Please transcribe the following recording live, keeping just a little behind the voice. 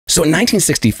So in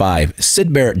 1965,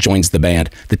 Syd Barrett joins the band,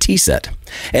 the T-Set.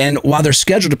 And while they're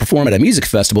scheduled to perform at a music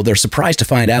festival, they're surprised to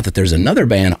find out that there's another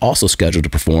band also scheduled to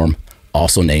perform,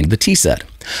 also named the T-Set.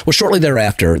 Well, shortly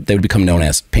thereafter, they would become known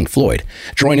as Pink Floyd,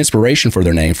 drawing inspiration for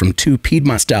their name from two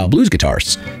Piedmont-style blues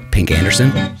guitarists, Pink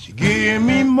Anderson. She give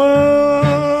me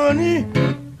money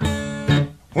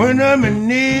when I'm in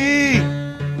need,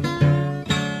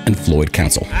 and Floyd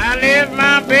Council. I left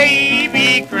my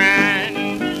baby crying.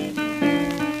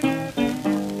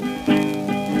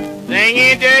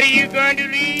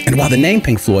 And while the name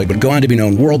Pink Floyd would go on to be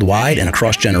known worldwide and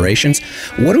across generations,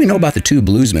 what do we know about the two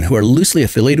bluesmen who are loosely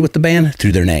affiliated with the band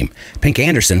through their name? Pink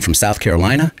Anderson from South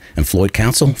Carolina and Floyd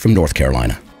Council from North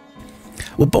Carolina.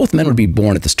 Well, both men would be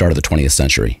born at the start of the 20th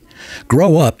century,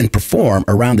 grow up and perform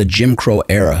around the Jim Crow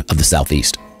era of the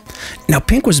Southeast. Now,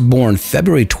 Pink was born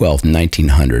February 12,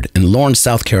 1900 in Lawrence,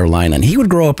 South Carolina, and he would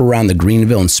grow up around the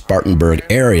Greenville and Spartanburg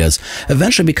areas,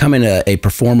 eventually becoming a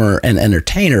performer and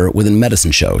entertainer within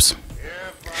medicine shows.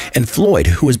 And Floyd,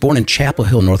 who was born in Chapel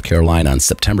Hill, North Carolina on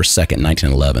September 2nd,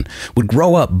 1911, would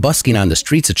grow up busking on the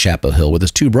streets of Chapel Hill with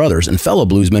his two brothers and fellow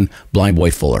bluesman, Blind Boy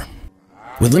Fuller.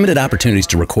 With limited opportunities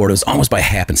to record, it was almost by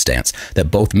happenstance that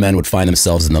both men would find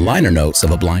themselves in the liner notes of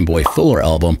a Blind Boy Fuller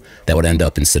album that would end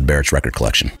up in Syd Barrett's record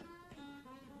collection.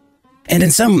 And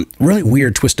in some really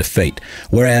weird twist of fate,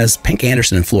 whereas Pink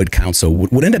Anderson and Floyd Council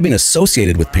would end up being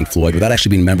associated with Pink Floyd without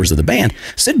actually being members of the band,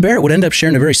 Syd Barrett would end up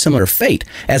sharing a very similar fate,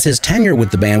 as his tenure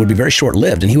with the band would be very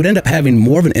short-lived, and he would end up having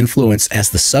more of an influence as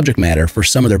the subject matter for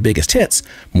some of their biggest hits,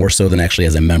 more so than actually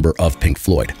as a member of Pink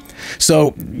Floyd.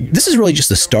 So this is really just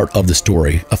the start of the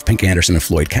story of Pink Anderson and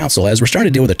Floyd Council, as we're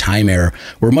starting to deal with a time era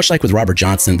where, much like with Robert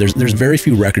Johnson, there's very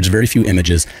few records, very few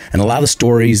images, and a lot of the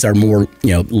stories are more,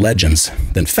 legends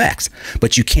than facts.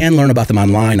 But you can learn about them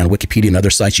online on Wikipedia and other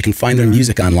sites. You can find their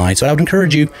music online, so I would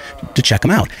encourage you to check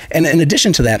them out. And in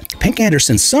addition to that, Pink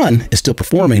Anderson's son is still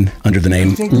performing under the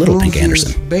name Little Pink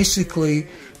Anderson. Is basically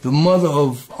the mother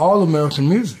of all American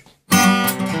music.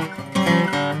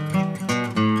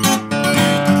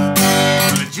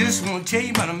 Just want to tell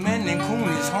you about a man named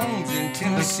Cornelius Holmes in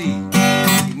Tennessee.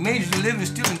 He made his living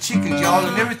stealing chickens, y'all,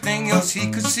 and everything else he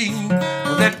could see.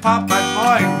 Well, that Popeye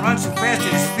boy, he runs so fast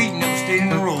that his feet never stayed in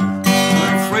the road.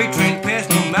 When a freight train passed,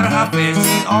 no matter how fast,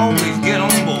 he'd always get